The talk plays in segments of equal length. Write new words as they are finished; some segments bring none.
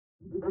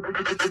Everybody,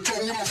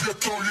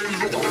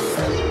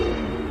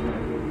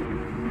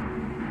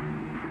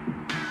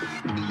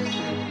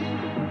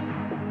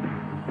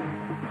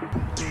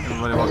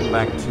 welcome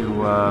back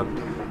to,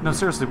 no,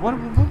 seriously, what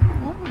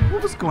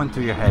was going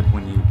through your head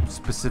when you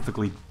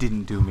specifically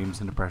didn't do memes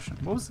and depression?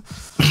 What was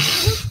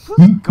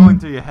going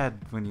through your head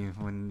when you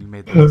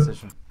made that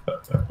decision?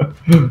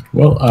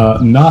 Well,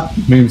 not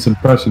memes and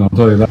depression, I'll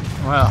tell you that.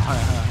 Well,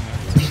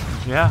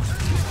 yeah.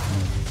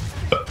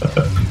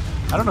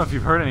 I don't know if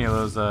you've heard any of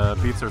those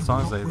beats or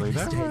songs lately.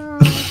 They're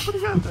pretty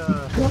good.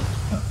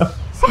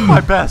 Some of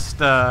my best.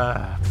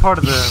 Part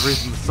of the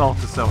reason the salt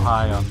is so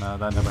high on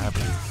That Never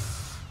Happened.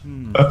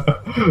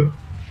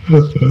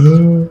 What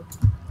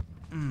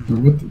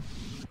the?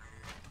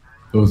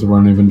 Those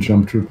weren't even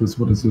jump troopers.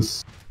 What is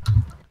this?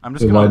 I'm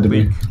just gonna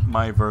leak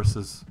my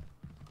verses.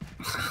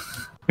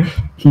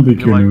 Leak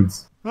your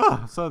nudes.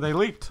 Oh, so they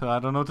leaked. I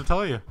don't know what to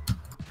tell you.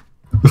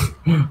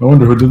 I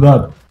wonder who did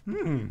that.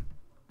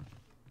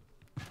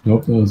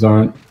 Nope, those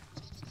aren't.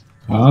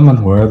 Ah,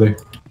 man, where are they?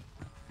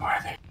 Where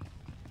are they?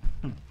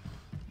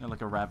 They're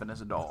like a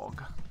ravenous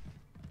dog.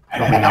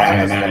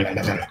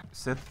 Can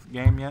Sith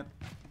game yet?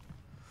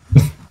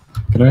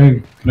 I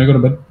go to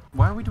bed?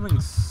 Why are we doing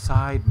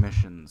side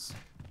missions?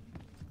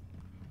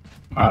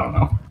 I don't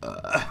know.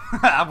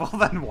 Well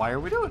then, why are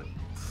we doing it?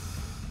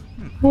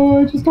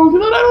 Oh, I just told you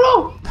that I don't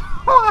know.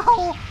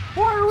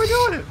 Why are we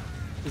doing it?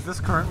 Is this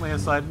currently a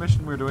side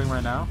mission we're doing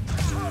right now?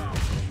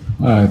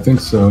 I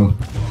think so.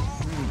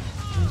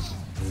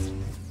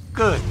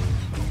 Good.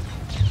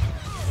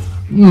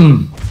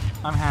 I'm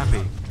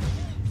happy.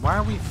 Why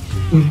are we...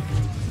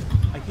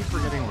 I keep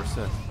forgetting we're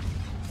Sith.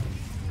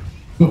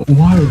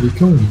 Why are we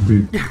killing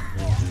people?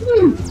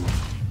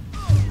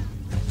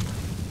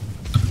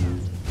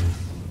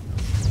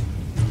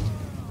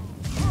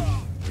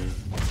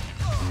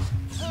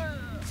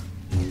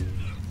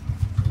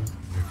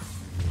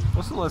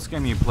 What's the last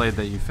game you played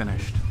that you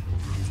finished?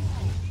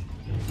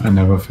 I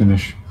never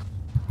finish.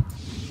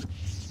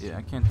 Yeah,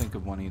 I can't think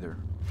of one either.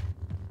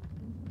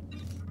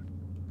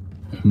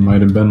 It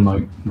might have been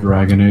like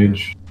Dragon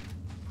Age.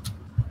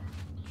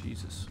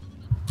 Jesus.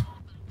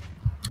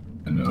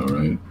 I know,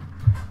 right?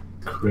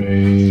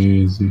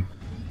 Crazy.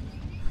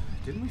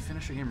 Didn't we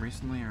finish a game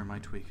recently, or am I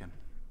tweaking?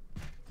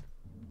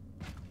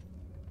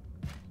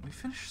 We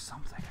finished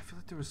something. I feel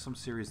like there was some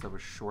series that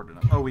was short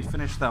enough. Oh, we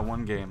finished that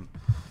one game.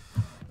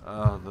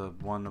 The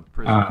one of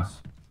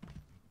prisons.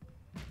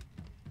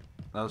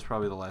 That was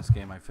probably the last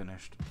game I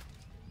finished.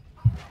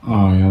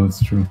 Oh, yeah,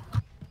 that's true.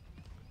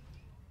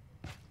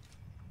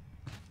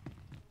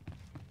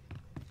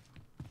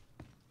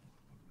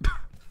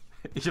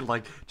 You're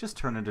like, just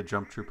turn into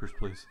Jump Troopers,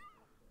 please.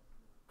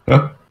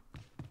 Huh?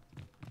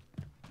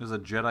 There's a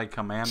Jedi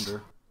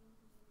Commander.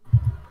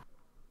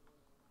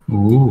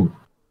 Ooh.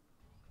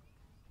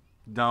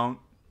 Don't.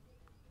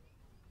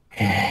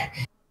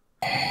 Like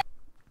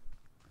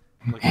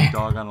a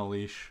dog on a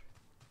leash.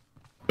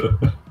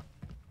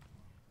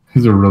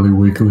 He's a really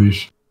weak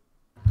leash.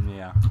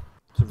 Yeah.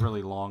 It's a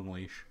really long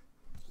leash.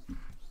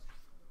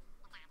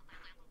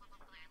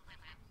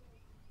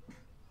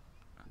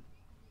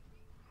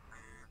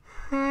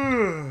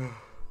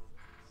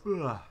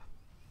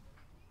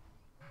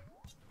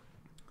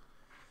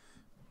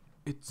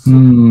 It's a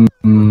new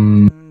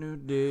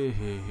day.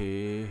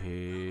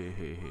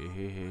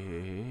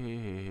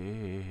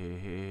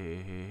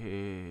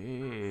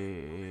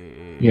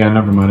 Yeah,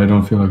 never mind. I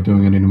don't feel like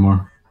doing it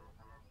anymore.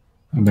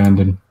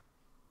 Abandoned.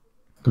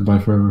 Goodbye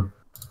forever.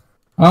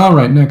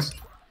 Alright, next.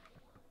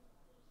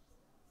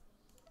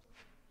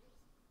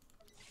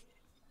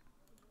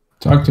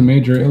 Talk to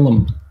Major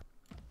Ilum.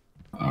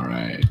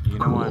 Alright, You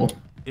know cool. what?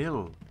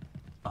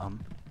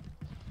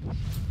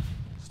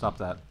 Stop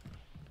that.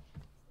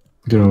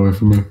 Get away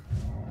from me.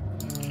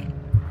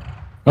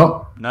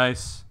 Oh!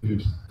 Nice. You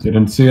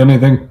didn't see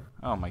anything?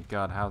 Oh my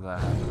god, how that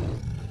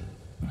happened.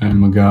 I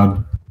am a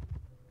god.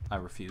 I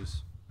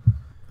refuse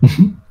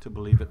to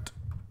believe it.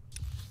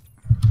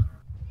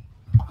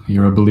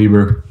 You're a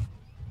believer.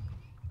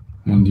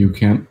 And you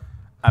can't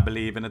I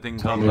believe in a thing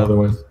tell called me love.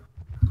 otherwise.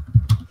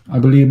 I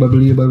believe. If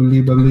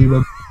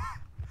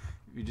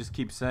you just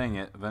keep saying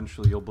it,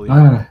 eventually you'll believe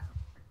it.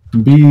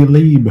 Believe.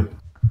 Believe.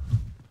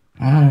 Believe.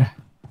 I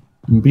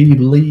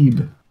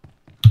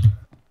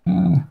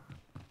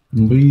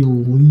believe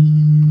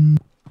in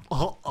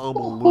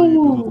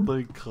a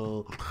thing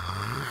called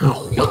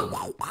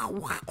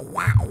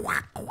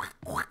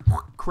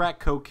crack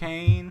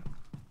cocaine.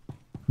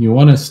 You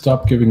want to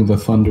stop giving the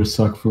thunder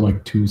suck for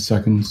like 2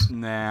 seconds?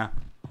 Nah.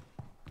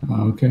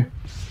 Okay.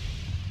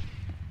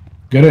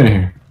 Get in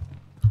here.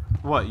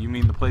 What, you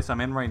mean the place I'm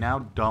in right now?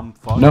 Dumb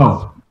fuck?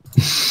 No.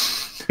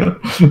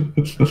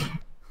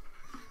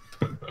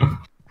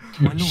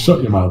 My lord,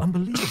 Shut your mouth.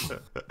 unbelievable.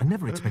 I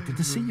never expected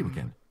to see you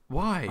again.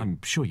 Why? I'm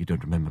sure you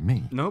don't remember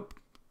me. Nope.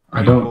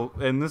 I don't. Well,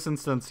 in this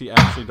instance, he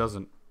actually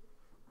doesn't.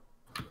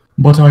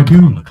 But I On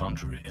do. the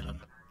contrary, Ilum,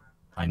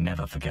 I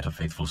never forget a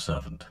faithful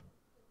servant.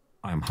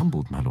 I am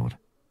humbled, my lord.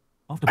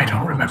 After I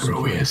don't remember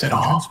who he is at they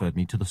all. transferred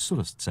me to the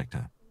Sullust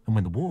sector, and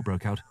when the war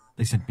broke out,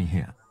 they sent me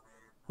here.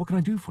 What can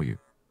I do for you?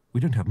 We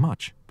don't have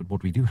much, but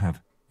what we do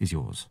have is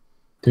yours.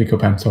 Take your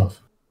pants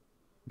off.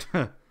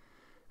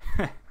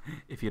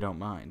 If you don't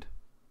mind.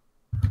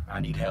 I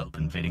need help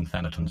invading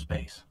Thanaton's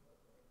base.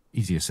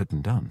 Easier said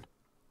than done.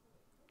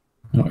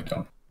 No, I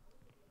don't.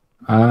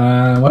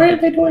 What are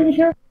they doing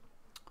here?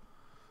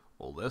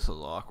 Well, this is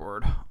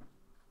awkward.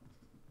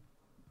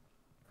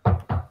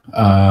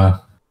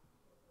 Well,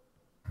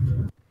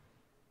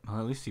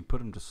 at least he put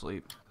him to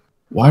sleep.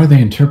 Why are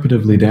they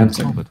interpretively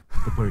dancing? Robert,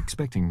 but we're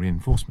expecting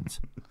reinforcements.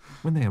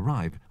 When they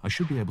arrive, I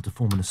should be able to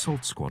form an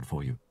assault squad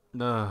for you.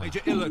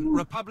 Major Illen,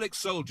 Republic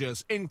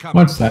soldiers incoming.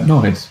 What's that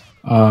noise?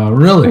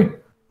 Really?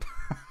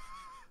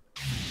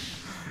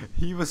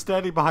 He was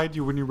standing behind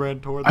you when you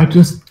ran toward I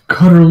just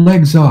cut her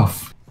legs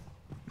off.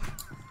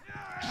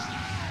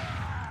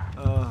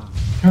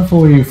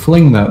 Careful where you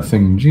fling that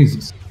thing,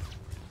 Jesus.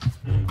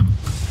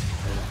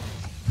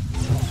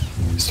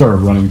 Started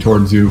running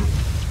towards you.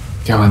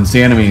 Come on, it's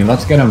the enemy.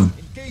 Let's get him.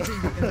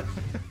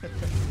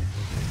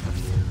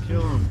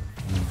 Kill him.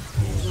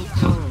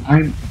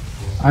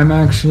 I'm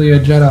actually a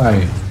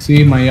Jedi.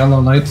 See my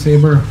yellow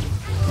lightsaber?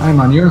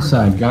 I'm on your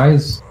side,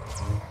 guys.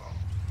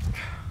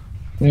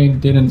 They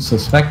didn't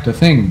suspect a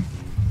thing.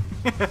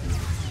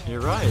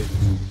 You're right.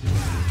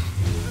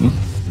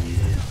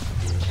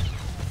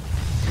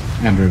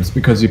 Andrew, it's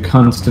because you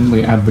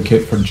constantly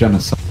advocate for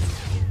genocide.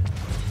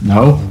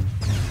 No,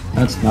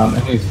 that's not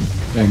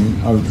anything.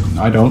 Oh,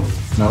 I don't.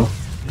 No,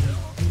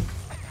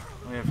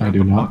 I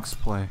do not. Bucks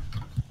play.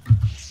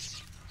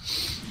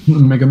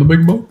 Making the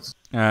big bucks.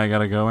 I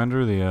gotta go,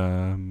 Andrew.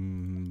 The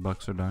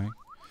Bucks are dying.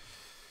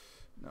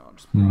 No, I'm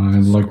just.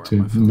 I'd like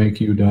to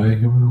make you die.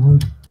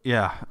 What?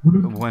 Yeah.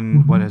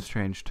 What has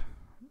changed?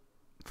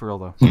 For real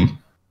though.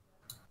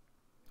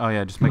 Oh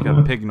yeah, just make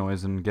a pig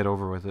noise and get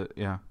over with it.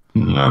 Yeah.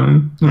 What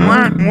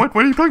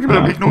are you talking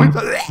about? Big noise?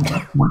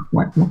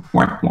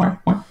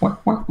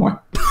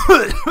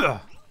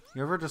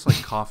 You ever just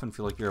like cough and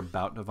feel like you're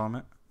about to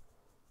vomit?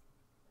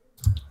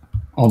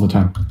 All the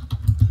time.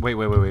 Wait.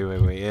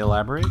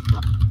 Elaborate.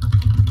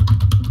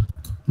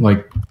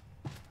 Like,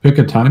 pick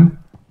a time.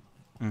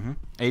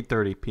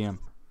 8:30 p.m.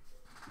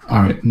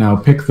 All right, now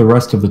pick the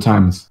rest of the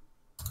times.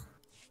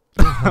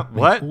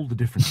 What? All the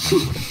difference,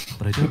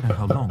 but I don't know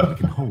how long we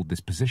can hold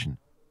this position.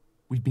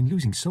 We've been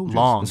losing soldiers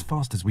as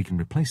fast as we can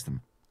replace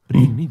them. But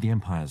if you need the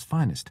Empire's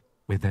finest,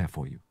 we're there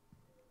for you.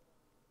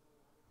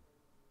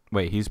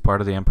 Wait, he's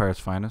part of the Empire's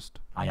finest?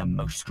 I am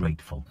most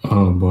grateful.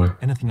 Oh boy.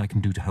 Anything I can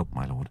do to help,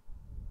 my lord.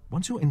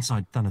 Once you're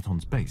inside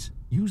Thanaton's base,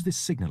 use this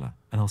signaler,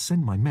 and I'll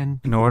send my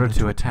men... In order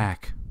to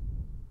attack.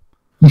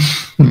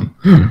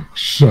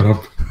 Shut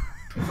up.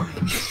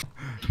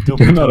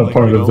 You're not a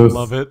part of this.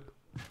 Love it.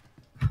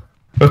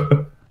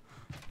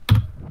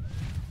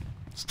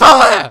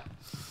 Stop it!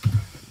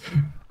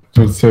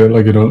 Don't say it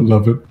like you don't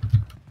love it.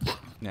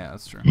 Yeah,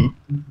 that's true.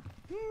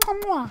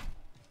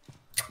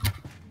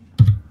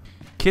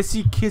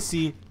 Kissy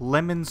kissy,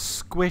 lemon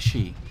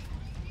squishy.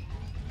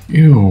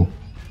 Ew.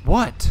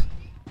 What?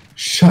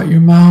 Shut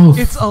your mouth.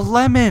 It's a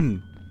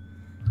lemon!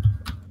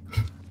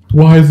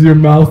 Why is your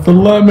mouth a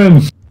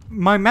lemon?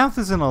 My mouth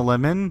isn't a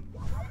lemon.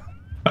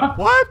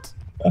 What?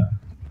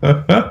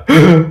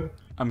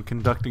 I'm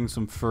conducting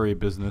some furry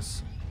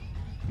business.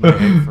 I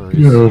hate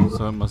furries,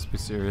 so it must be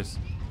serious.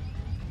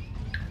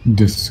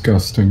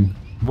 Disgusting.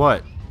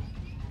 What?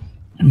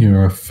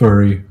 You're a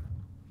furry.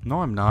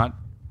 No, I'm not.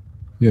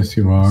 Yes,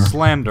 you are.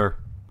 Slander.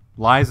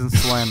 Lies and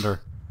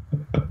slander.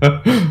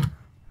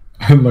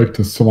 I'd like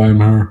to slime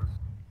her.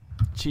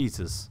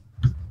 Jesus.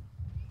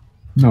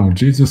 No,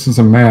 Jesus is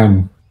a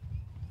man.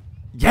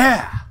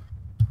 Yeah!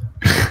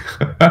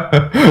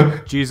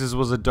 Jesus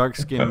was a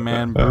dark-skinned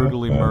man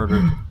brutally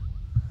murdered.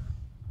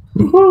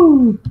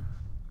 Woohoo!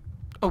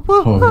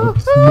 Oh,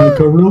 let's make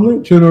a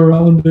religion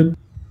around it.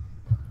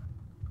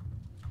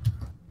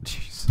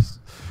 Jesus.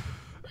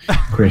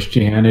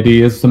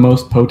 Christianity is the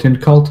most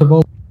potent cult of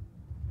all.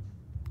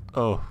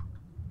 Oh.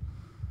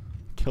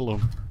 Kill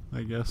him,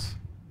 I guess.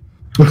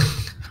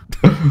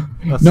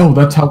 No,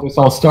 that's how this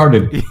all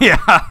started. Yeah,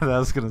 I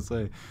was gonna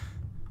say.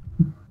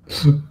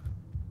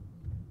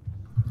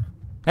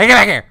 Hey, get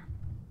back here!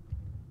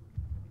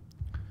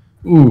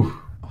 Ooh.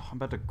 Oh, I'm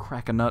about to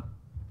crack a nut.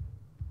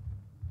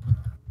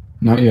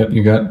 Not yet.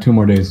 You got 2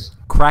 more days.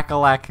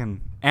 Crack-a-lackin'.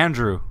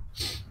 Andrew.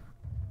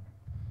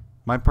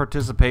 My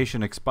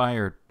participation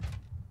expired.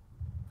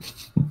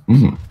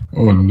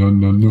 Oh,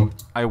 no.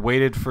 I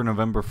waited for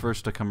November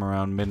 1st to come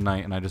around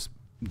midnight, and I just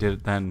did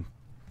it then.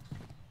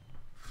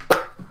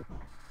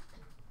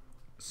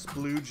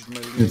 Splooged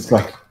my leaf. It's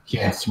like,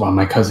 yes, while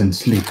my cousins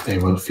sleep, they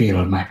will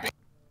feel my pain.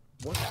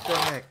 What the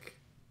heck?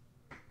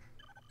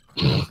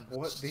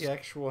 What the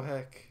actual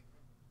heck?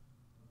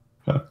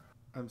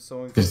 I'm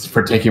so This is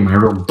for taking my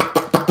room.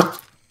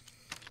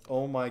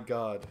 Oh my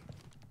god.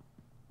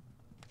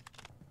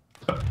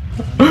 I'm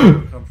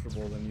more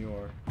comfortable than you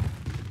are.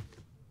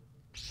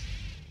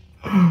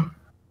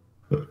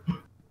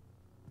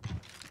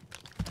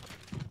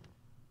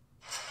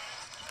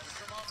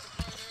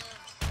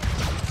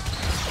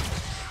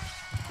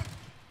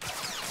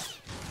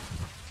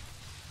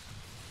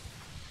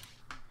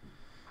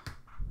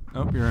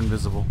 Oh, you're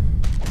invisible.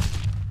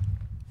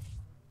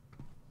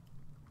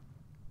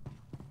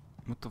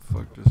 What the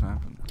fuck just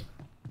happened?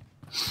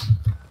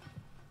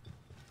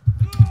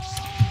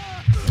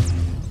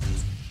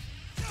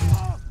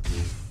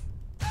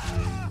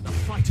 The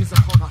fight is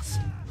upon us.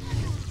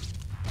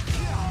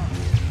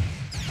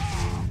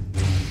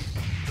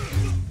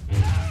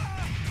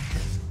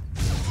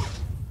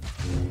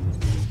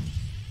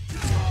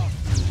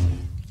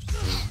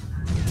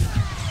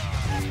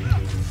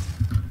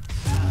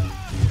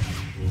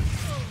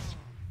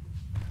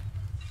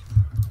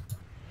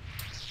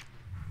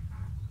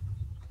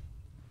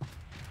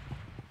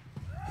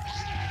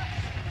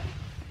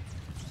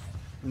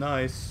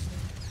 Nice.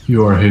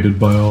 You are hated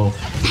by all.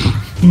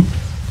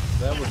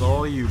 That was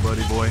all you,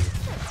 buddy boy.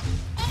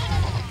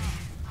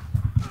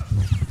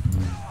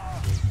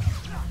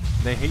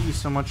 They hate you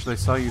so much they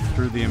saw you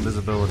through the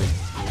invisibility.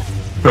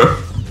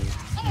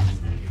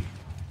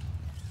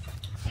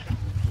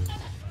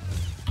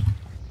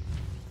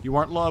 You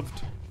aren't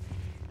loved.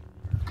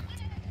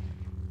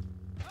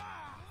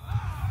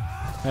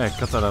 Hey,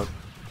 cut that out.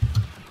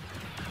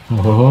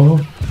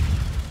 Oh.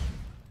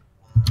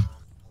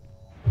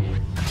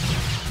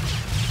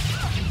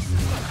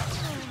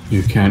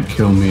 You can't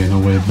kill me in a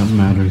way that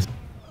matters.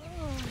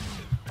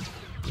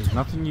 There's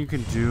nothing you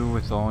can do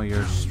with all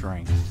your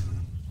strength.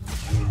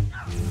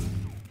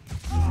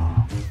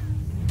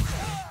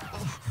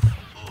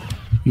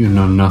 You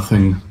know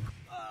nothing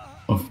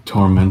of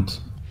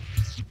torment.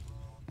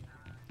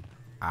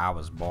 I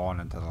was born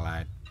into the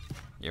light.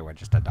 You were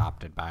just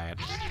adopted by it.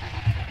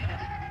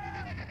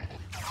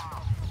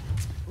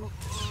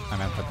 I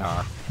meant the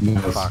dark.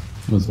 Yes, Fuck.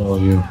 it was all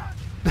you.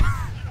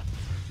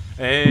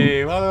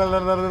 Hey,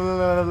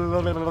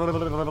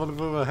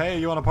 hey,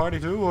 you want a party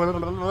too?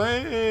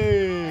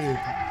 Hey.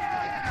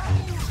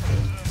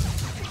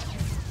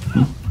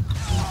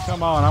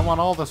 Come on, I want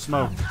all the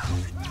smoke.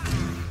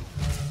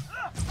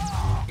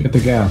 Get the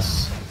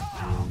gas.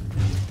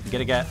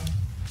 Get a get.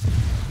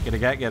 Get a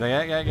get, get a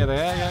get, get a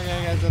get,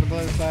 get to the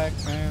place back,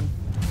 man.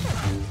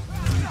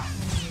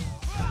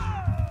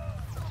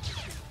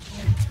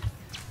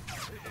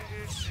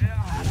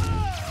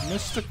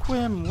 Mr.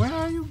 Quim, where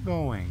are you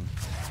going?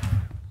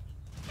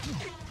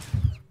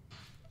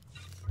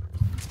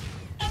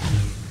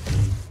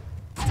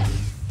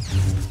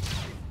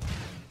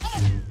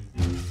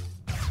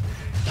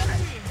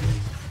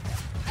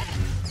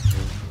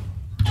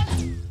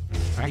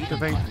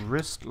 Activate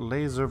wrist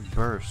laser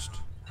burst.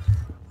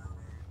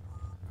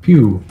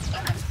 Pew.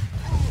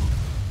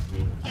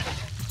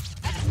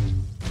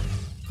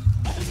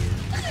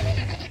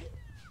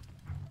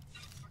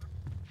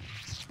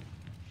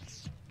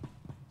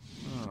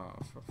 Oh,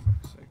 for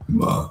fuck's sake.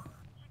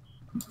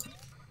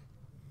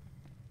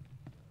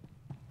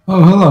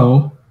 Oh,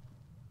 hello.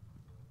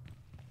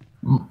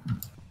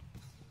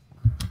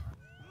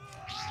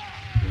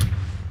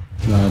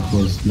 That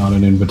was not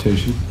an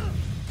invitation.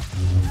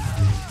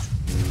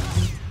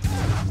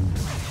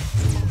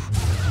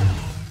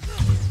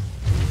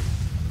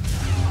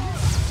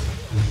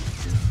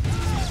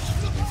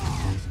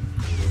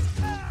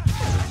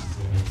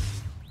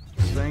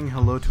 Saying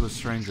hello to a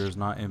stranger is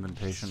not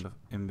invitation to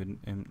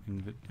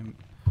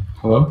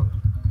Hello?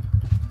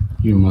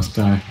 You must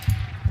die.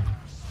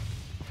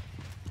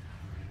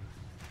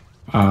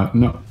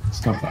 No.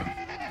 Stop that.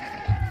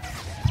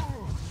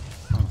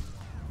 Oh.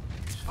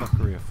 There's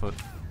fuckery afoot.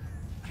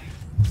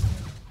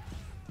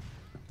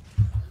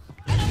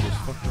 There's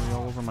fuckery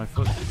all over my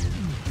foot.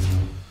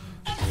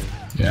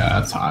 Yeah,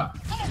 that's hot.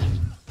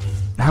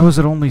 How is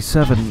it only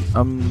 7?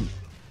 I'm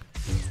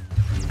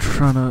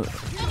trying to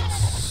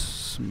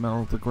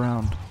smell the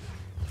ground.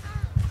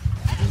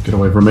 Get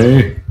away from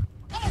me.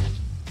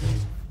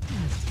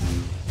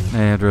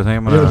 Hey Andrew, I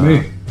think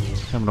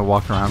I'm gonna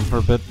walk around for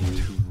a bit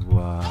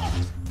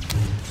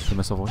to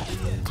miss a voice. Do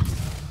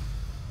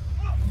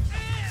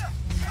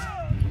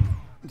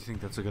you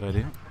think that's a good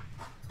idea?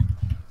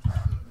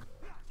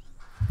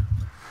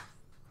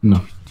 No.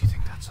 Do you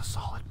think that's a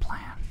solid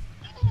plan?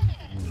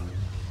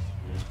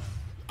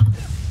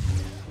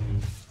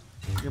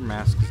 Your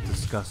mask is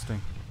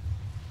disgusting.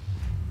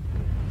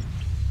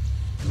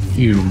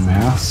 You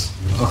mass.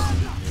 Ugh.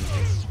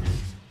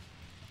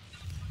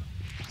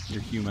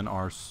 Your human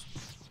arse.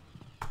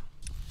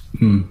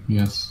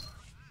 Yes.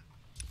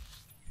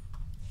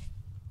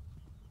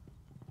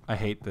 I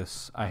hate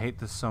this. I hate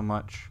this so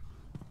much.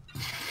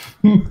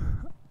 The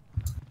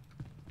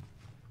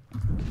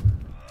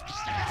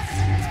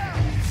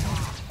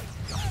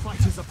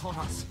fight is upon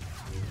us.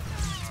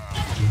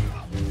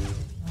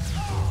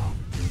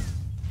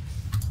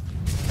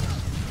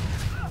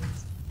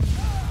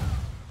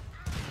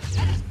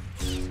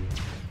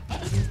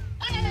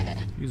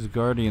 These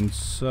guardians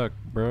suck,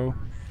 bro.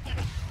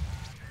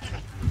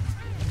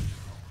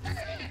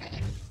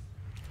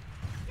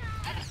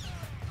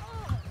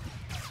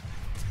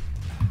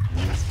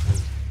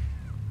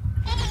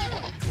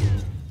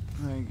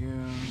 Thank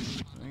you.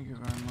 Thank you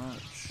very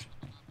much.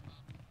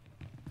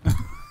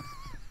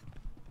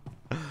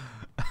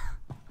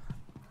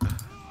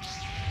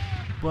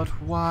 But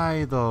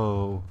why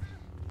though?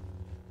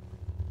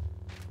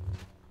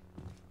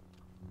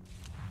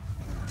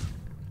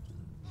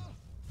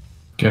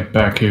 Get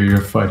back here,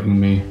 you're fighting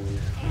me.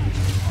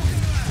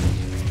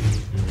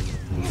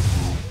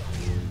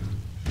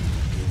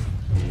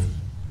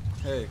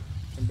 Hey,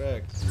 come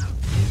back.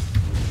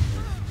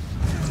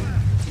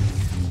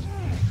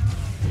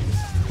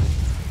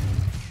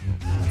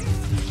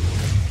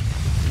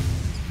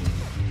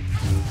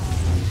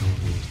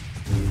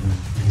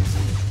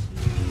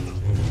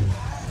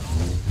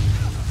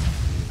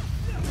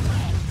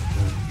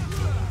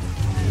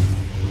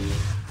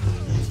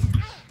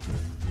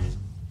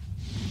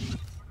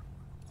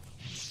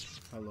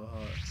 Aloha.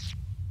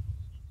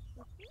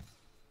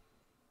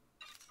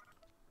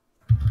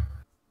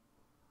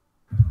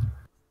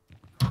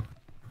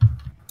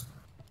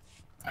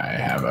 I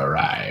have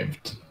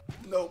arrived.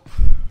 Nope.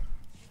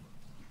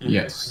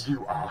 Yes.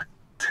 You are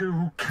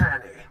too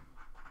canny.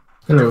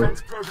 Hello.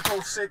 Defense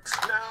Protocol 6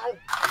 now.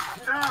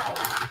 Now.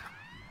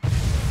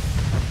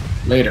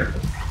 Later.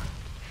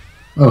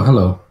 Oh,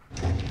 hello.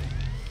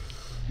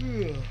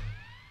 It's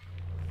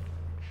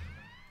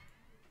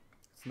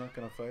not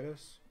gonna fight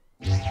us?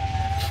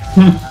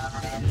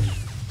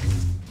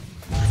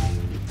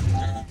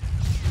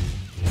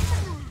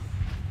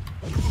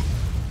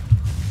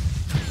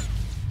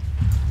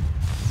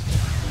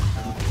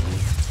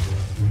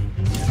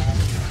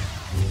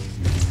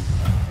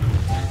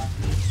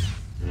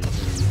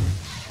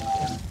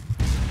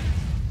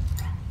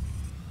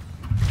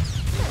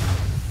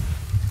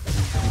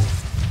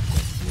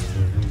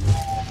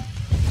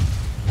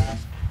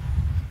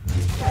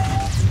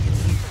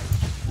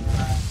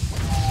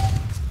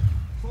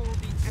 For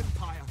the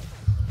Empire.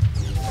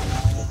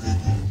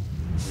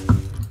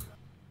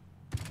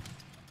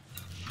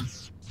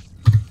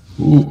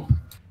 Ooh.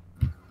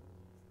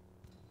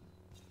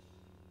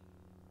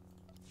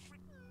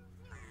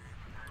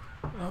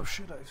 Oh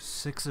shit, I have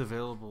 6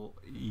 available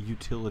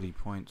utility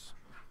points.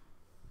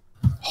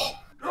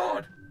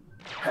 Lord,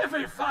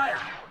 heavy fire.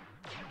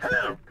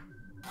 Help.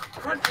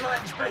 Front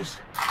lines base.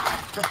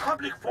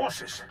 Republic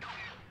forces.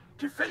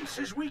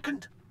 Defenses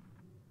weakened.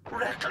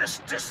 Reckless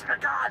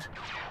disregard.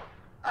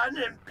 An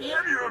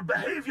imperial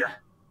behavior.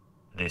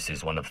 This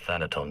is one of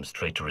Thanaton's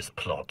traitorous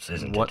plots,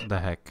 isn't What it? the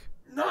heck?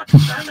 Not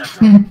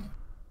Thanaton.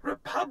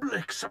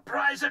 Republic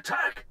surprise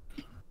attack.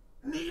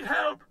 Need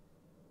help.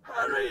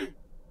 Hurry.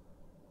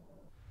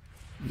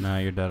 Nah,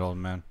 you're dead, old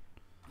man.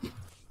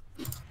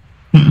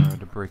 Sorry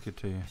to break it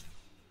to you.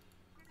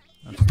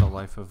 That's the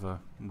life of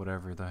a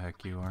whatever the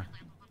heck you are.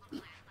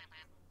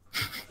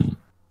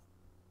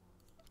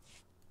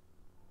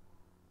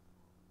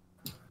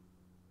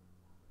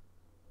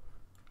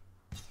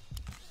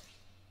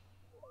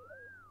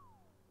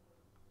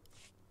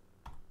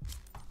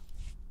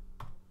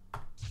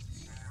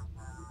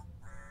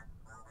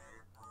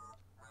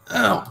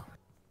 Ow.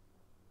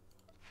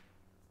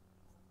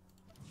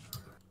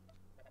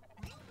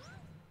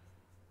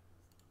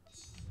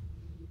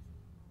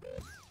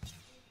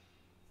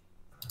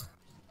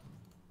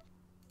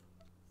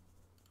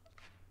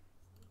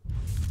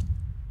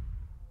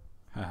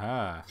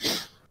 Haha.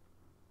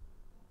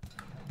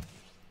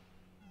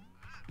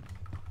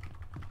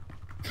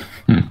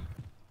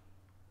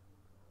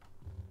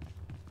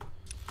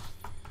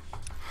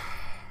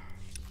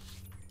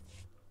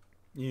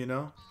 You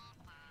know?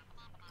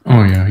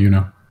 Oh yeah, you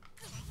know.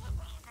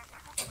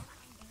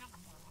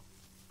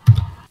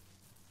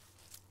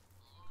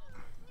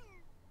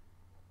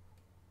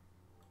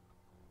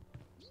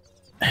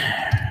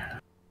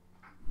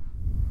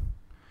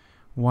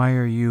 Why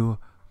are you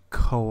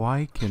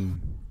kawaiikin?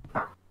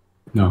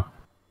 No.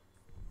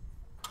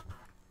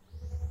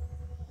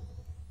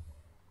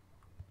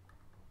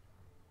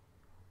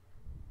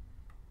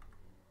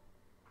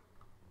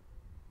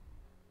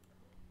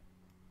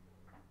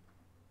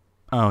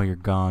 Oh, you're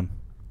gone.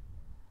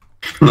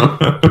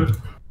 I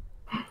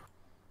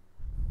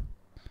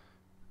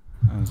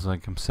was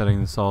like, I'm setting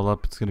this all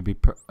up. It's gonna be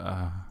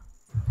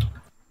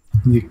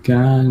You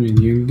got me,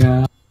 you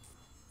got.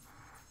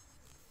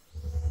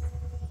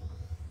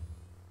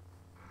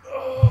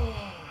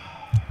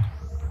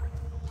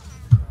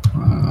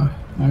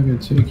 I can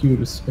take you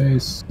to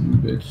space,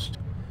 bitch.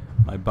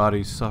 my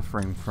body's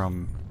suffering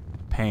from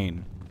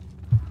pain.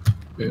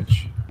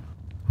 Bitch.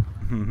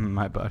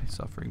 My body's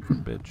suffering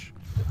from bitch.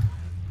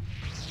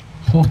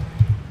 Oh.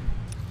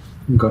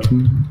 Got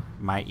him.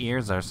 My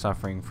ears are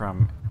suffering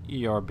from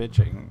your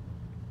bitching.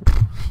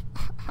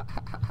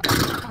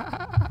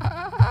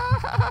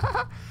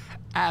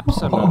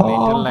 Absolutely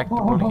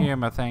delectable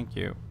humor, thank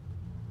you.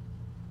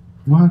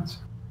 What?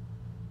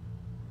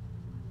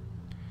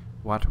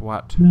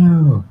 What?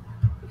 No.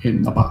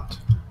 In the butt.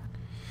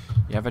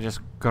 You ever just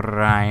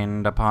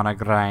grind upon a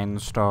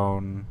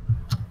grindstone?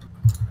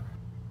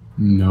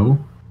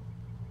 No.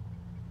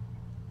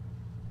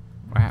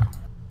 Wow.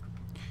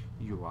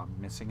 You are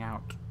missing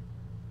out.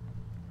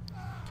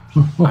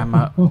 I'm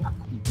a...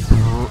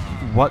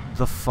 What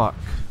the fuck?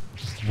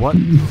 What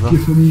Give the...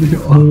 him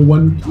the all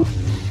one.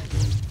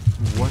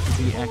 What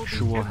the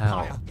actual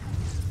hell?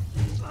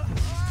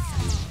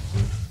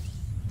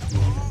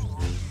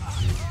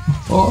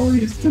 Oh,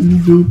 he's the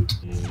loot.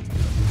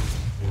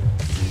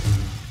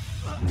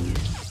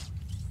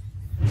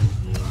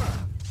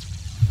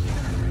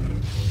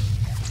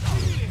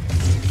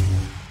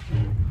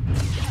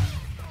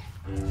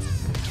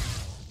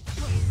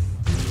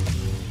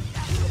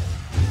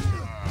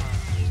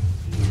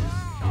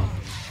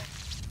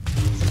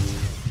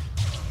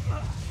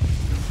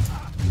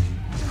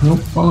 Nope,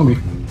 follow me.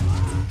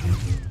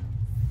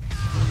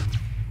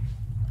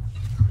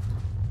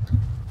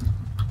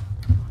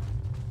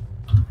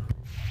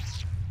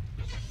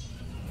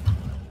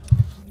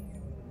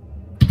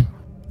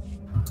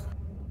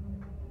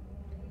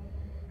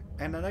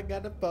 And then I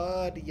got a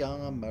body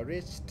on my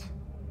wrist.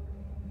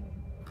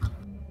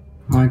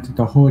 I did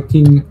the whole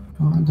thing.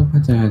 I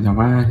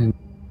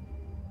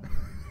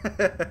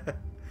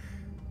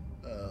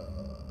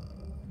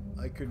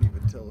couldn't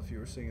even tell if you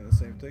were singing the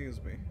same thing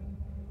as me.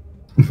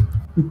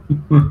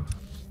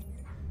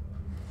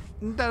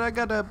 That I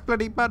got a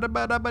bloody bada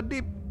bada ba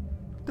deep.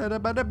 That a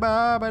bada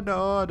bada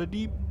da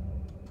deep.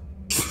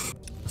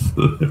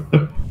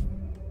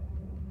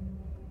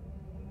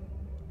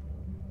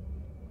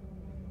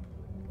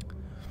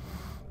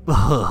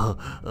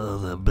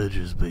 The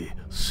bitches be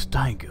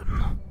stinking.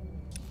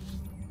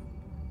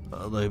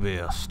 They be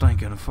a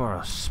stinking for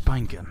a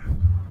spanking.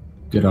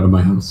 Get out of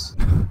my house.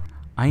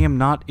 I am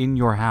not in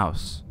your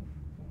house.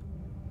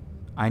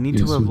 I need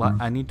Yes, to you are.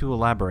 I need to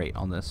elaborate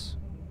on this.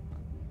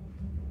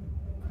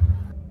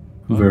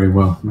 Very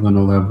well. I'm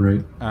gonna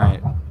elaborate.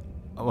 Alright.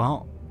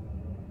 Well,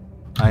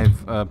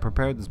 I've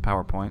prepared this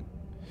PowerPoint.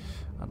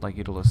 I'd like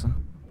you to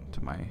listen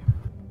to my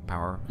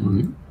power,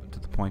 Alright. to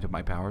the point of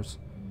my powers.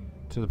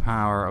 To the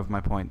power of my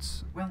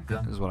points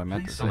Welcome. is what I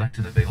meant Please to say. select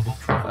an available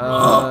travel.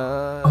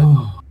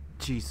 Oh.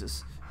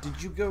 Jesus.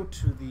 Did you go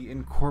to the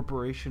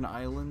Incorporation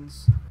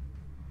Islands?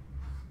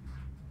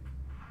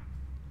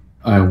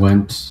 I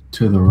went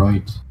to the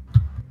right.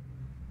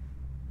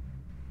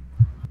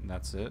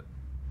 That's it?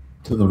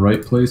 To the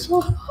right place.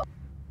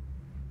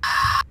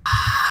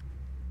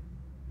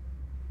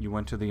 You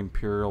went to the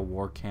Imperial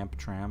War Camp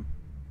tram?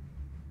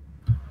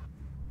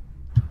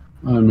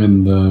 I'm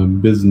in the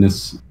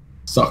business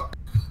suck.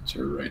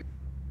 Right.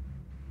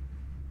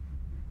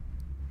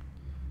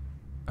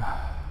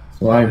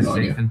 So I have Have a no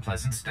safe idea. and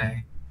pleasant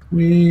stay.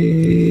 Well,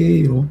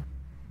 You're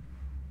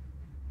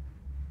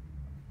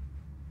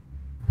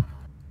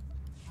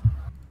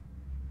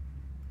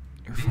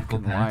a Vehicle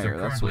fucking pads liar, are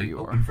that's what currently you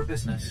open are. for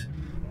business.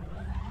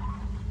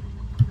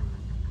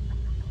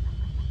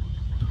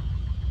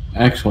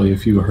 actually,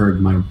 if you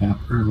heard my rap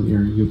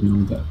earlier, you'd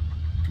know that.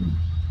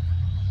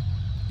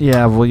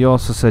 Yeah, well, you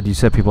also said you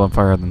set people on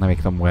fire and then they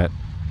make them wet.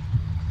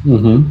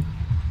 Mm-hmm.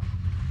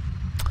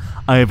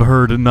 I have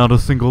heard not a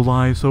single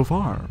lie so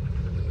far.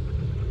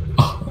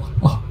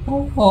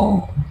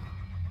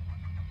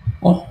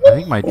 I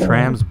think my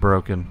tram's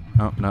broken.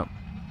 Oh, no.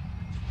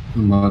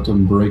 I'm about to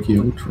break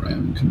your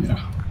tram. Come here.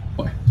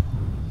 Boy.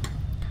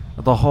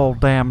 The whole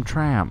damn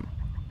tram.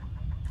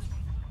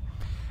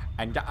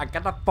 And I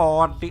got a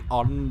 40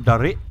 on the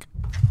rig.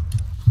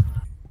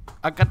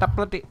 I got a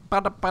bloody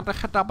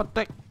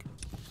pada.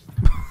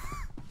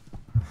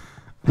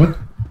 What?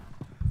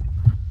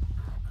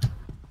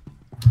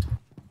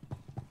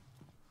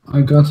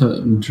 I got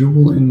a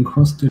jewel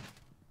encrusted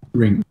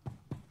ring.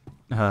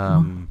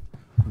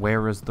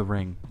 Where is the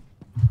ring?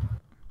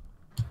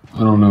 I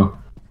don't know.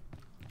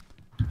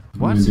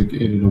 What? I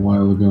indicated a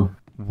while ago.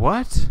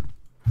 What?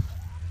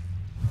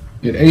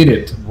 It ate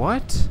it.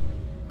 What?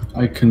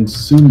 I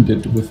consumed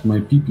it with my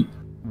pee-pee.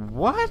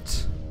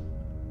 What?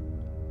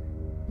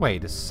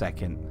 Wait a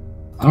second.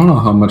 I don't know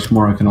how much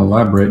more I can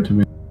elaborate to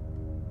me.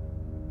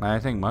 I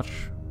think much.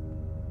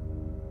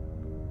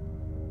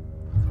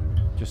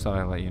 Just thought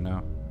I'd let you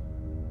know.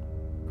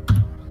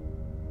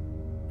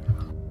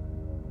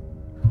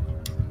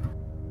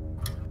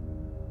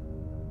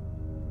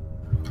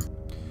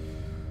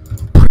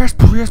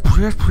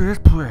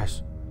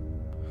 Press.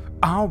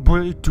 I'll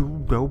really do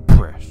no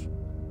press.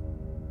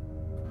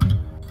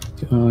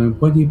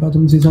 Body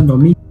bottoms is under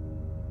me.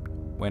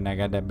 When I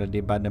got that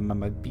bloody bottom of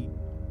my feet.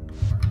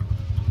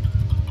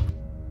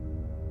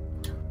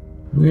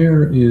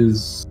 Where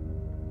is...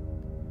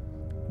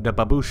 The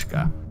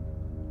babushka.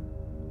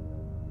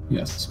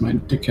 Yes, my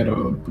dickhead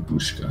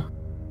babushka.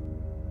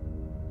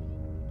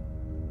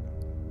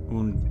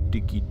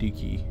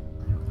 Dicky.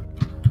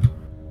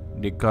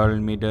 They call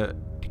me the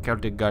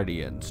Celtic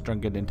Guardian,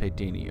 stronger than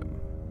titanium.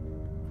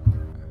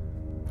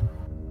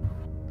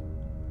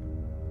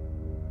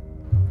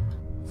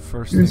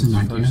 First Here's things an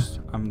idea.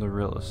 first, I'm the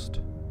realist.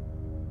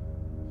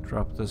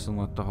 Drop this and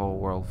let the whole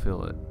world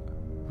feel it.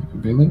 I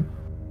can feel it.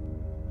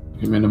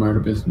 You made a murder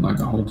business like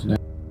a whole today.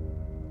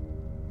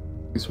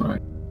 That's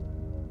right.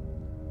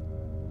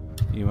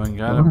 You ain't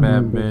got a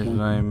bad bitch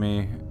like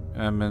me.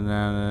 I'm a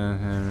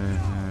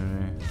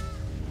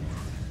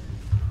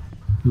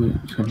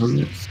Cover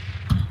Ritz.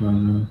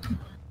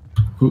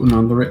 Putting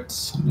on the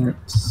Ritz.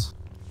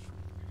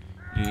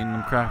 eating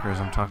them crackers,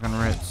 I'm talking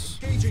Ritz.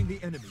 Engaging the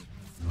enemy.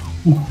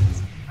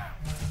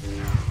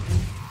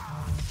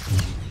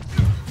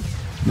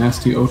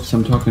 Nasty oats,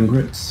 I'm talking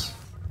grits.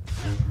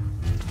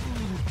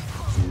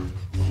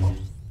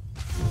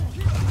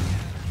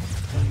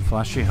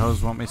 Flashy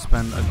hoes want me to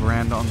spend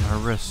 $1,000 on her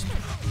wrist.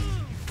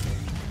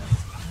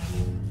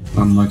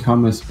 I'm like, how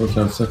am I supposed to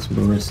have sex with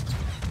a wrist?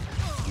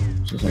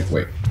 She's like,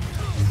 wait.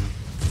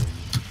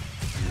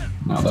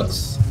 Now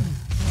those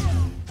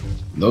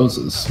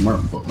are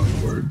smart boy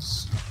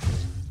words.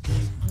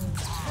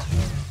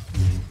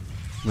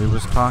 We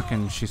was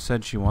talking, she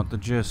said she want the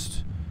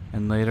gist.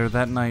 And later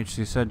that night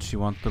she said she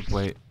want the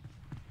weight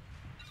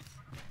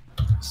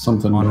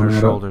Something on don't her add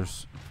up.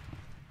 shoulders.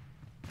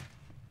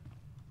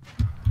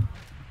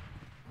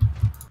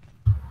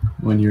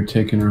 When you're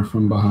taking her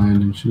from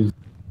behind and she's...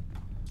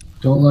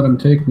 Don't let him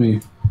take me.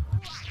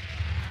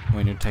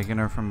 When you're taking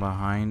her from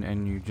behind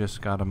and you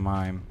just got a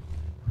mime.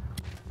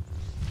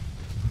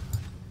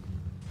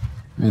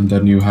 And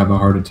then you have a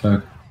heart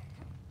attack.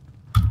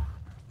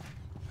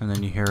 And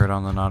then you hear it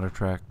on the Nada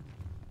track.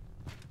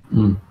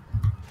 Mm.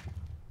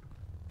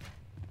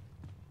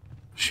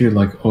 She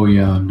like, oh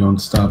yeah, don't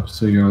stop.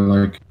 So you're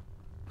like,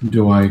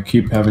 do I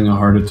keep having a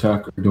heart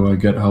attack or do I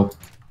get help?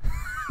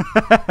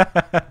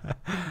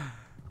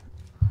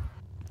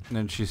 And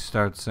then she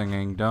starts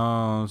singing,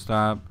 "Don't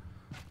stop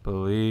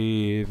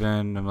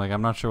believing." I'm like,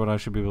 I'm not sure what I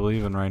should be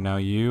believing right now.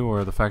 You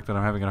or the fact that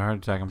I'm having a heart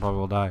attack and probably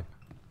will die.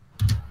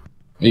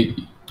 Hey,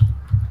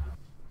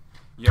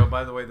 Yo,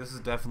 by the way, this is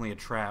definitely a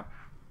trap.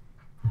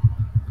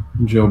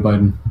 Joe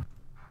Biden.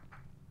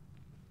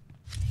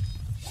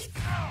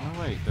 Oh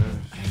wait, there's...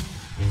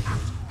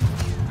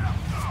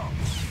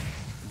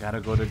 Gotta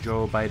go to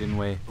Joe Biden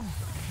way.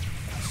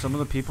 Some of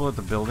the people at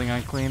the building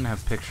I clean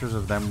have pictures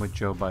of them with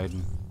Joe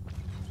Biden.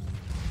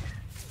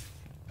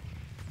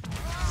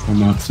 For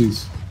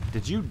Nazis.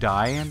 Did you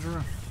die,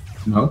 Andrew?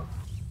 No.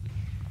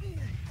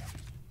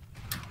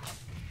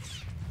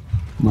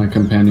 My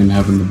companion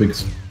having the big...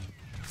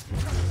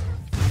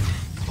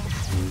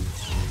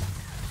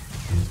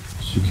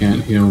 She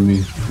can't heal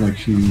me like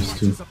she used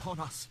to.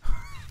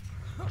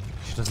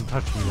 She doesn't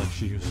touch me like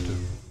she used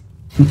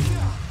to.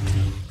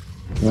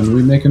 When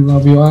we making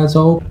love, you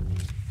asshole?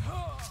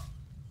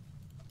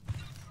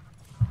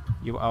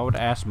 You old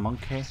ass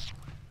monkey.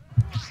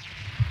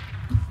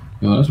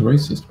 Yo, that's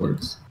racist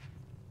words.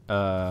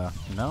 No,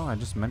 I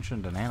just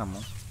mentioned an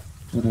animal.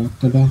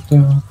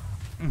 Da-da-da-da-da.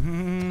 Let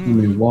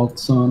me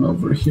waltz on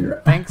over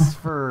here. Thanks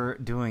for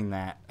doing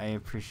that. I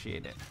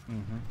appreciate it.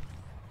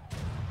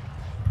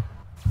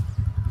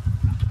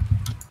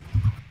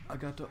 I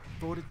got the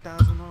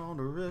 40,000 on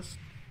the wrist.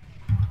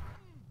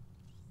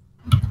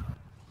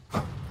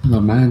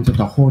 The man to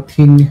the whole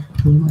thing.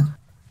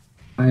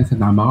 I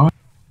said, I'm on.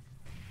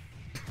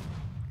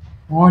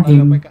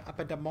 Morning. Wake up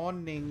in the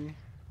morning.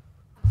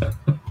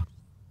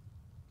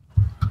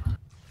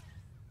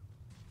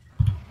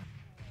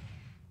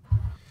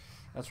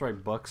 That's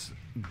right, Bucks.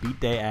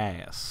 Beat their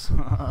ass.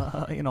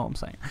 You know what I'm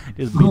saying?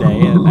 Just beat their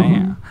ass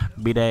down.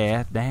 Beat their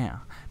ass down.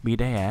 Beat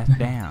their ass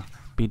down.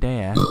 Beat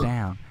their ass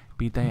down.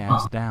 Beat their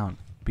ass down.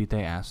 Beat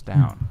their ass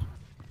down.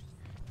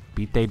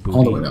 Beat their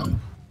All the way booty down.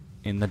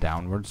 in the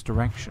downwards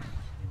direction.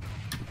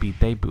 Beat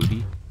their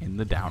booty in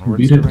the downwards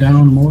Beat direction. it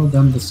down more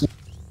than the...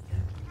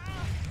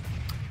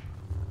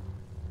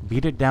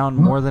 Beat it down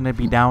more than it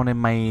be down in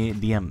my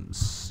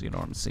DMs. You know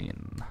what I'm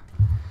saying?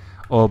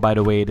 Oh, by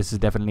the way, this is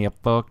definitely a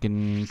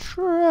fucking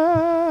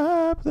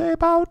trap. They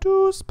about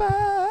to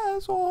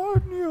spaz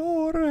on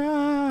your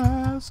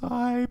ass.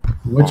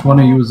 Which one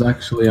of you is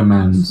actually a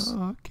man's?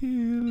 A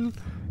kill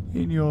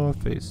in your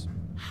face.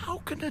 How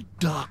can a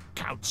Dark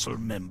Council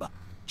member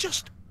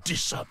just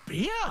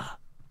disappear?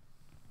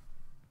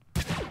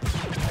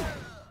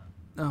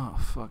 Oh,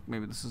 fuck.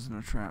 Maybe this isn't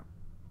a trap.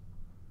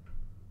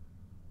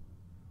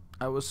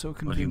 I was so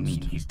What do you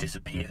confused. mean he's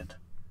disappeared?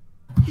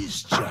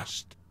 He's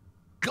just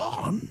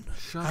gone.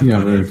 Shut Yeah,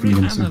 up. very Every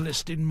convincing.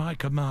 analyst in my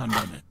command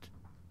on it.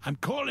 I'm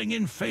calling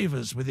in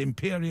favors with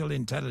Imperial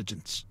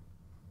intelligence.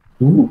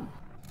 Ooh.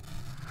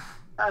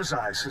 As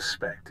I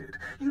suspected,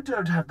 you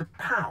don't have the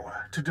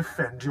power to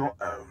defend your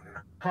own.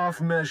 Half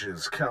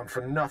measures count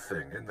for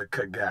nothing in the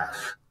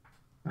Kagath.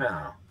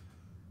 Now,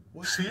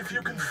 see if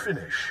you can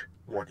finish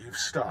what you've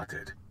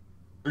started.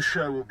 The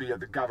show will be at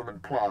the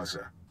Government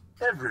Plaza.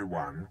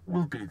 Everyone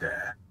will be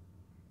there.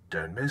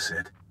 Don't miss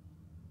it.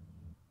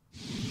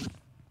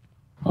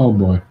 Oh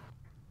boy.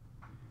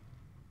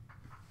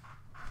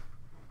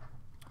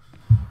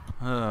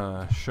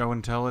 Show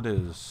and tell it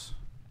is.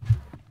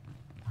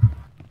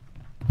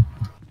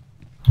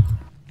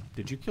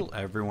 Did you kill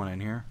everyone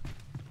in here?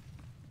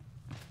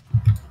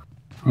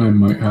 I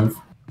might have.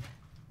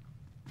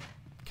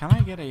 Can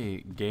I get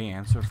a gay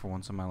answer for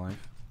once in my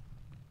life?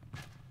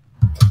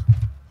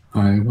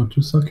 I want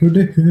to suck your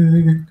dick.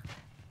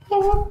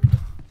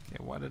 Okay,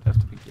 why did it have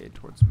to be gay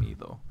towards me,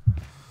 though?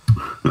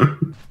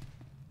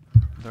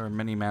 There are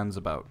many mans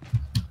about.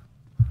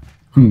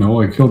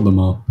 No, I killed them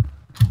all.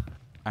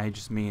 I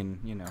just mean,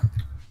 you know.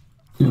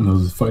 Yeah,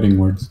 those fighting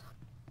words.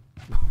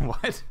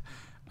 What?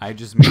 I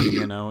just mean,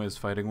 you know, is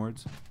fighting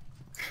words.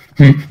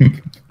 I'm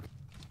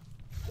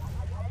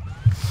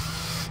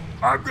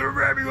gonna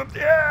ram you up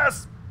the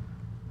ass!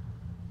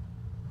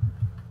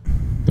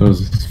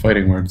 Those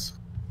fighting words.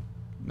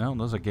 No,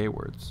 those are gay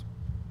words.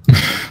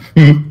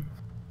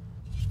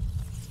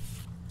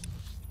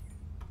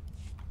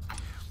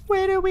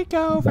 Where do we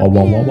go from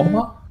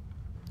here?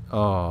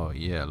 Oh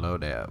yeah,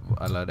 love that.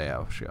 I love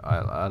that shit.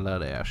 I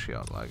love that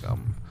shit. Like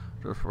I'm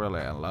just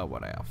really in love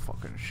with that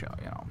fucking shit.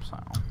 You know what I'm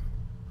saying?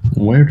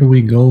 Where do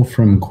we go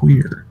from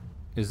queer?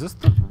 Is this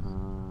the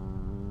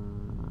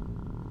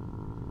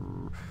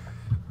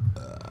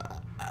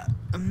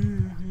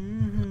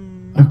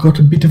I've got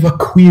a bit of a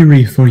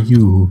query for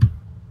you.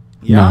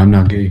 Yeah. No, I'm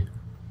not gay.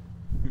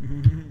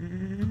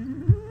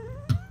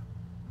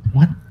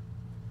 What?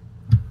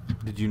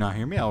 Did you not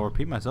hear me? I'll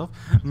repeat myself.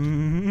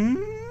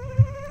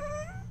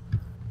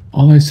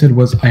 All I said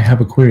was, I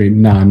have a query.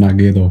 Nah, I'm not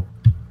gay though.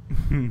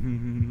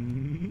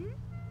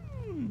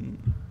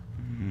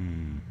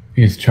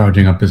 He's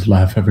charging up his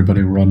laugh.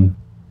 Everybody run.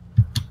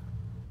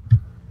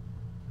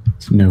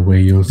 There's no way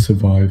you'll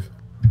survive.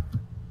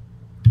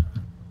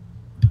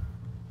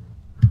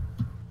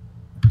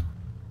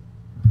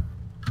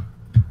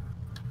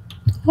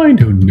 I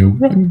don't know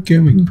where I'm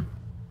going.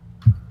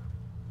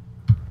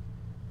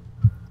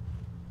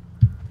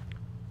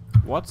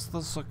 What's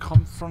the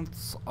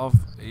circumference of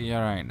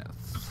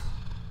Uranus?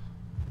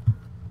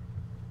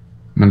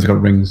 Man's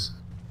got rings.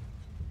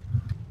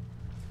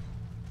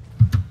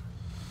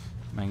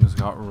 Man's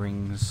got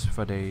rings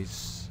for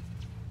days.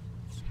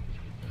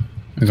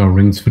 I got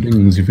rings for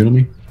things, you feel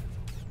me?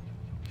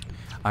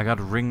 I got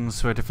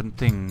rings for different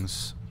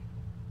things.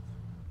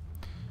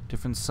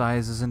 Different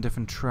sizes and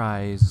different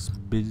tries,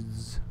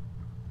 biz.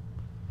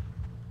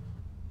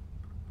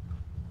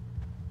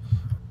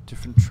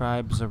 Different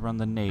tribes around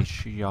the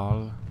nation,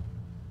 y'all.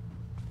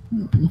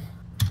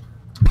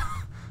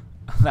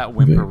 That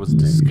whimper was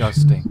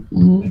disgusting.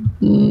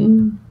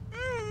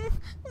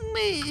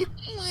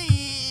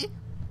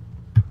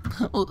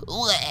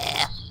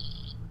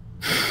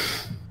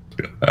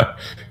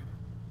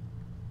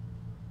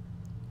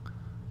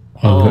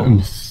 I'll let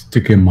him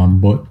stick in my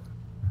butt.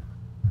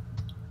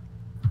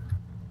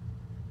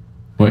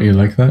 What, you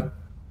like that?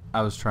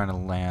 I was trying to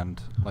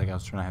land, like I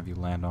was trying to have you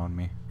land on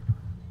me.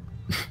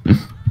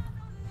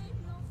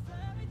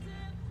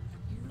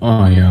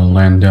 Oh yeah, I'll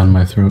land down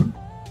my throat.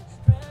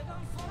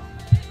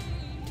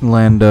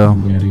 Lando.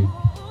 Yeti.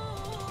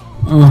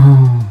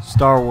 Oh.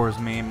 Star Wars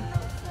meme.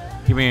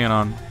 Keep me in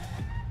on.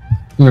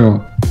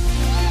 Look.